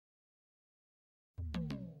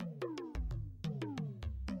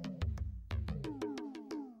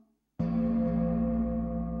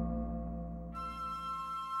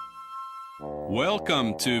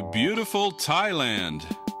Welcome to beautiful Thailand.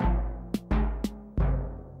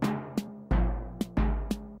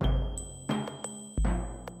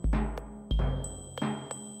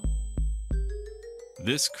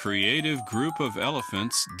 This creative group of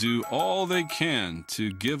elephants do all they can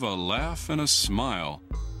to give a laugh and a smile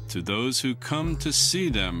to those who come to see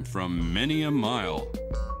them from many a mile.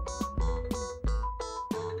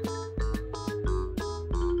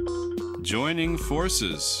 Joining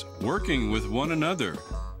forces, working with one another,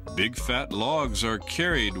 big fat logs are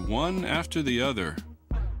carried one after the other.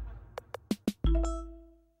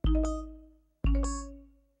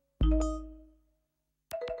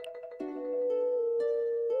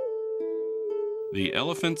 The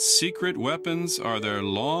elephants' secret weapons are their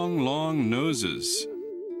long, long noses.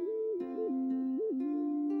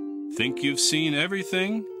 Think you've seen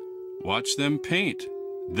everything? Watch them paint,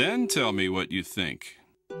 then tell me what you think.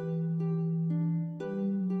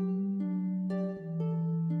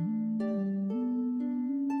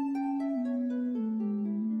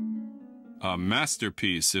 A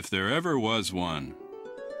masterpiece if there ever was one.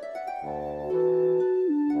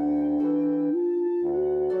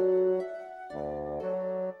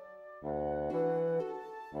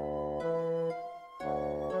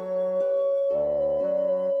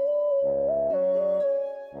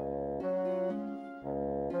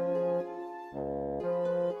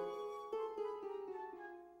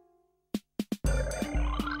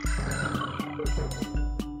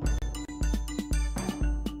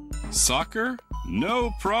 Soccer?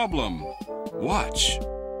 No problem. Watch.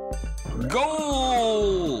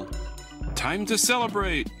 Goal! Time to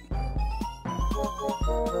celebrate.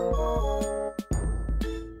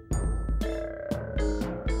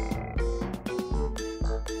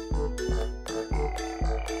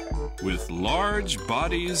 With large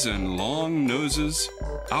bodies and long noses,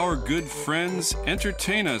 our good friends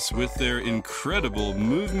entertain us with their incredible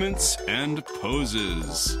movements and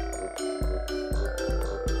poses.